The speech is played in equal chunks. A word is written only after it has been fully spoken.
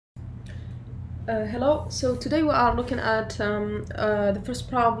Hello, so today we are looking at the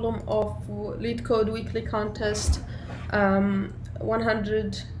first problem of Leetcode weekly contest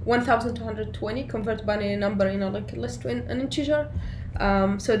 1220, convert binary number in a linked list to an integer.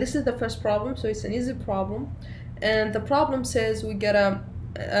 So this is the first problem, so it's an easy problem. And the problem says we get a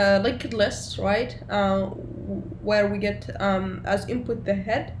linked list, right, where we get as input the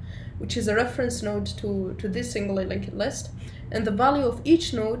head, which is a reference node to this singular linked list. And the value of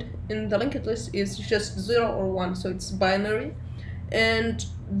each node in the linked list is just 0 or 1, so it's binary. And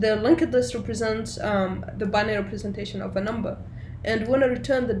the linked list represents the binary representation of a number. And we want to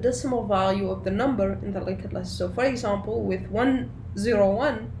return the decimal value of the number in the linked list. So for example, with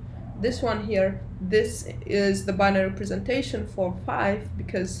 101, this one here, this is the binary representation for 5,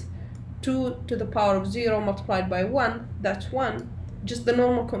 because 2 to the power of 0 multiplied by 1, that's 1. Just the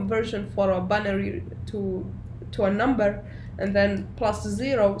normal conversion for a binary to a number, and then plus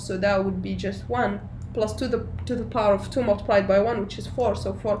 0, so that would be just 1, plus 2 to the power of 2 multiplied by 1, which is 4,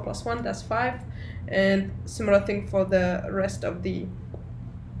 so 4 plus 1, that's 5, and similar thing for the rest of the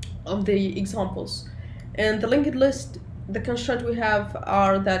examples. And the linked list, the constraint we have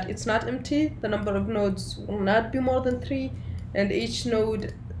are that it's not empty, the number of nodes will not be more than 3, and each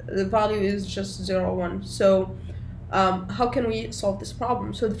node, the value is just 0, 1. So how can we solve this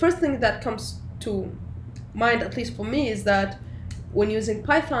problem? So the first thing that comes to mind, at least for me, is that when using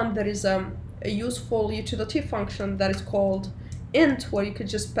Python, there is a useful utility function that is called int, where you could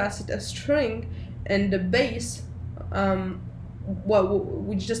just pass it a string, and the base,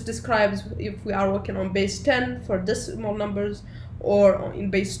 which just describes if we are working on base 10 for decimal numbers or in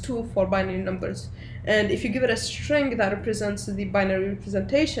base 2 for binary numbers. And if you give it a string that represents the binary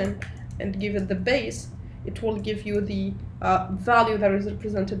representation and give it the base, it will give you the value that is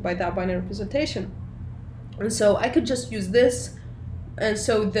represented by that binary representation. And so I could just use this, and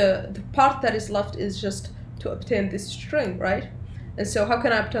so the part that is left is just to obtain this string, right? And so how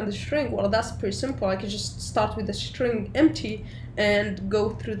can I obtain the string? Well, that's pretty simple. I could just start with the string empty and go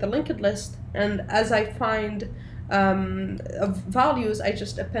through the linked list, and as I find values, I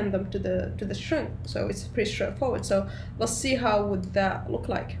just append them to the string. So it's pretty straightforward. So let's see how would that look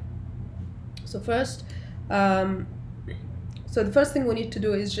like. So first, so the first thing we need to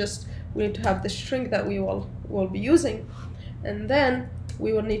do is just we need to have the string that we will be using, and then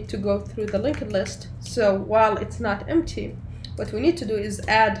we will need to go through the linked list. So while it's not empty, what we need to do is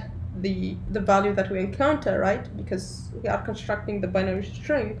add the value that we encounter, right? Because we are constructing the binary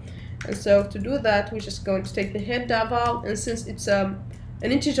string. And so to do that, we're just going to take the head.val, and since it's an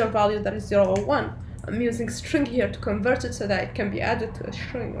integer value that is 0 or 1, I'm using string here to convert it so that it can be added to a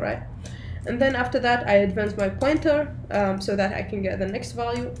string, right? And then after that, I advance my pointer so that I can get the next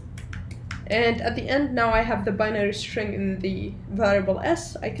value. And at the end, now I have the binary string in the variable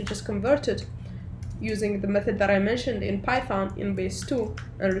s. I could just convert it using the method that I mentioned in Python in base 2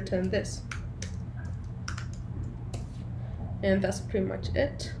 and return this. And that's pretty much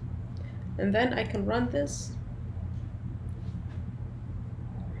it. And then I can run this.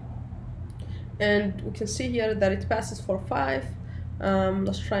 And we can see here that it passes for 5.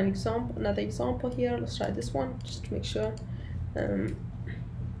 Let's try another example here. Let's try this one just to make sure.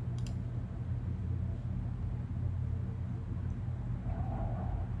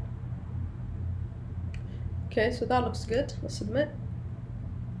 Okay, so that looks good. Let's submit.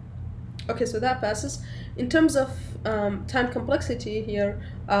 Okay, so that passes. In terms of time complexity here,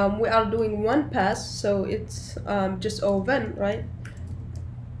 we are doing one pass, so it's just O of n, right?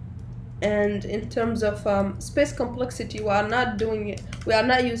 And in terms of space complexity, we are not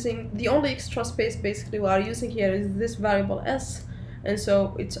using, the only extra space basically we are using here is this variable s, and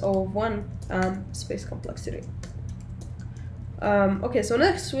so it's O of 1 space complexity. Okay, so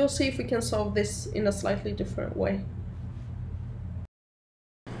next we'll see if we can solve this in a slightly different way.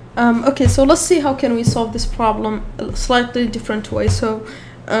 Okay, so let's see how can we solve this problem a slightly different way. So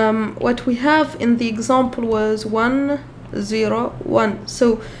what we have in the example was 1, 0, 1.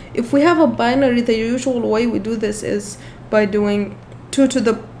 So if we have a binary, the usual way we do this is by doing 2 to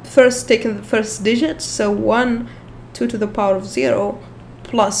the first, taking the first digit, so 1, 2 to the power of 0,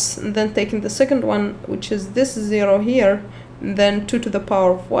 plus, and then taking the second one, which is this 0 here, and then 2 to the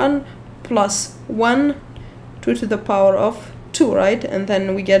power of 1, plus 1, 2 to the power of 2, right? And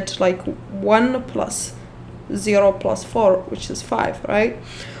then we get like 1 plus 0 plus 4, which is 5, right?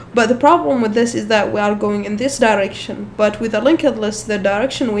 But the problem with this is that we are going in this direction, but with a linked list, the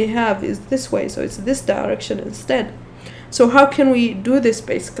direction we have is this way, so it's this direction instead. So how can we do this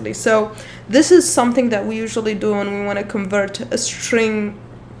basically? So this is something that we usually do when we want to convert a string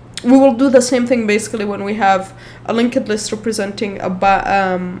we will do the same thing basically when we have a linked list representing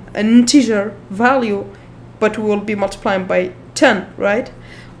an integer value, but we will be multiplying by 10, right?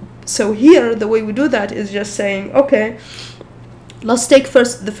 So here the way we do that is just saying, okay, let's take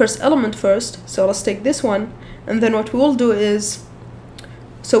the first element first. So let's take this one, and then what we will do is,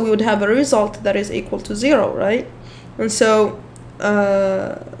 so we would have a result that is equal to 0, right? And so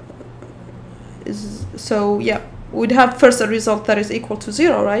yeah, we'd have first a result that is equal to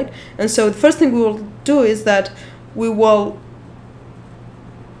 0, right? And so the first thing we will do is that we will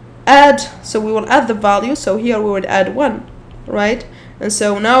add, so we will add the value. So here we would add 1, right? And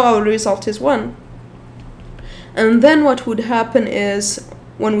so now our result is 1. And then what would happen is,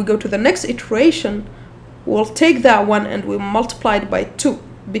 when we go to the next iteration, we'll take that 1 and we'll multiply it by 2,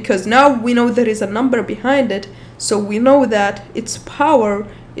 because now we know there is a number behind it, so we know that its power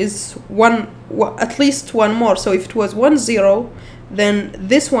is 1, at least 1 more. So if it was 1 0, then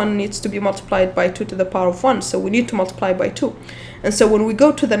this one needs to be multiplied by 2 to the power of 1, so we need to multiply by 2. And so when we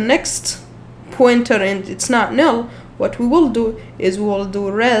go to the next pointer and it's not null, what we will do is we will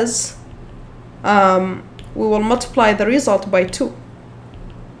do res, we will multiply the result by 2,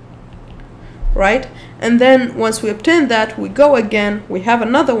 right? And then once we obtain that, we go again, we have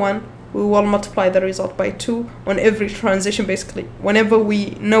another one, we will multiply the result by 2 on every transition. Basically, whenever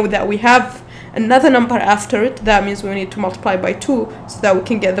we know that we have another number after it, that means we need to multiply by 2 so that we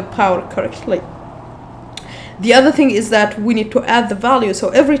can get the power correctly. The other thing is that we need to add the value. So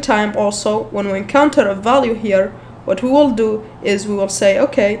every time also when we encounter a value here, what we will do is we will say,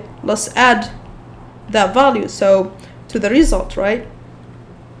 okay, let's add that value so to the result, right?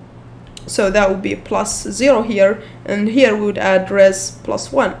 So that would be plus 0 here, and here we would add res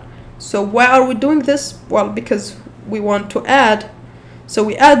plus 1. So why are we doing this? Well, because we want to add, so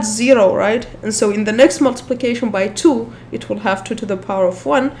we add 0, right? And so in the next multiplication by 2, it will have 2 to the power of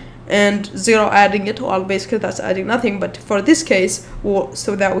 1, and 0 adding it, well, basically that's adding nothing, but for this case,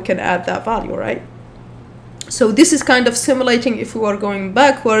 so that we can add that value, right? So this is kind of simulating if we were going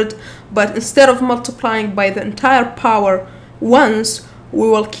backward, but instead of multiplying by the entire power once, we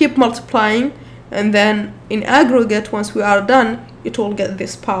will keep multiplying, and then in aggregate, once we are done, it will get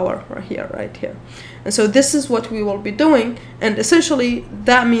this power right here. And so this is what we will be doing, and essentially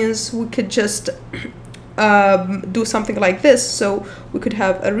that means we could just do something like this. So we could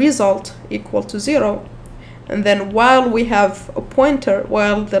have a result equal to 0, and then while we have a pointer,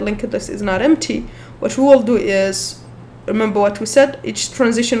 while the linked list is not empty, what we will do is, remember what we said, each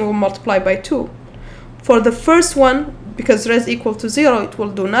transition will multiply by 2. For the first one, because res equal to 0, it will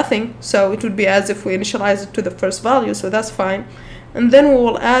do nothing, so it would be as if we initialize it to the first value, so that's fine. And then we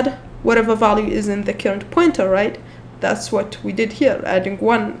will add whatever value is in the current pointer, right? That's what we did here, adding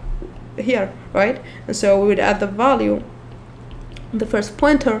 1 here, right? And so we would add the value in the first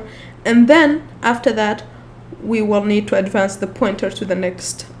pointer, and then after that we will need to advance the pointer to the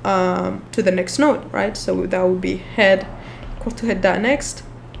next node, right? So that would be head equal to head.next,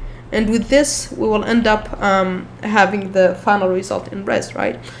 and with this we will end up having the final result in res,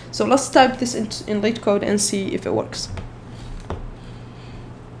 right? So let's type this in Leetcode and see if it works.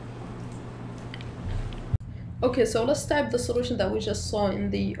 Okay, so let's type the solution that we just saw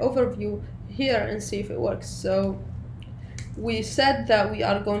in the overview here and see if it works. So we said that we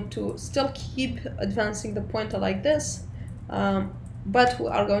are going to still keep advancing the pointer like this, but we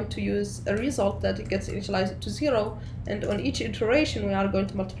are going to use a result that it gets initialized to 0, and on each iteration we are going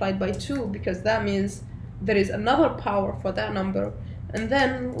to multiply it by 2, because that means there is another power for that number, and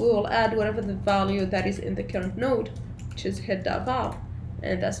then we will add whatever the value that is in the current node, which is head.val,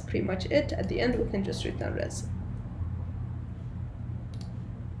 and that's pretty much it. At the end we can just return res.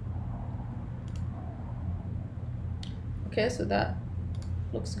 Okay, so that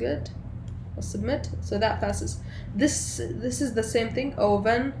looks good. I'll submit. So that passes. This is the same thing, O of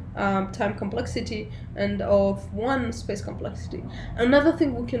n time complexity and O of 1 space complexity. Another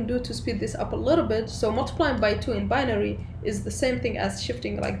thing we can do to speed this up a little bit, so multiplying by 2 in binary is the same thing as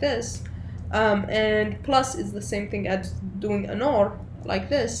shifting like this, and plus is the same thing as doing an OR like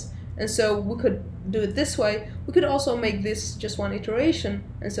this. And so we could do it this way. We could also make this just one iteration,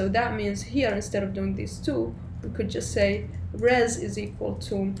 and so that means here, instead of doing these 2, we could just say res is equal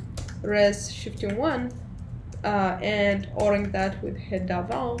to res shifting 1, and ORing that with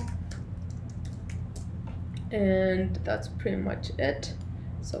head.val, and that's pretty much it.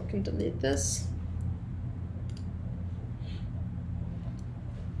 So we can delete this.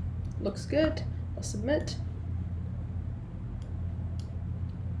 Looks good. I'll submit,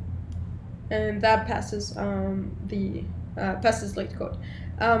 and that passes passes Leetcode.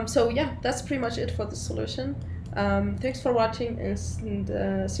 So yeah, that's pretty much it for the solution. Thanks for watching,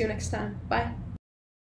 and see you next time. Bye.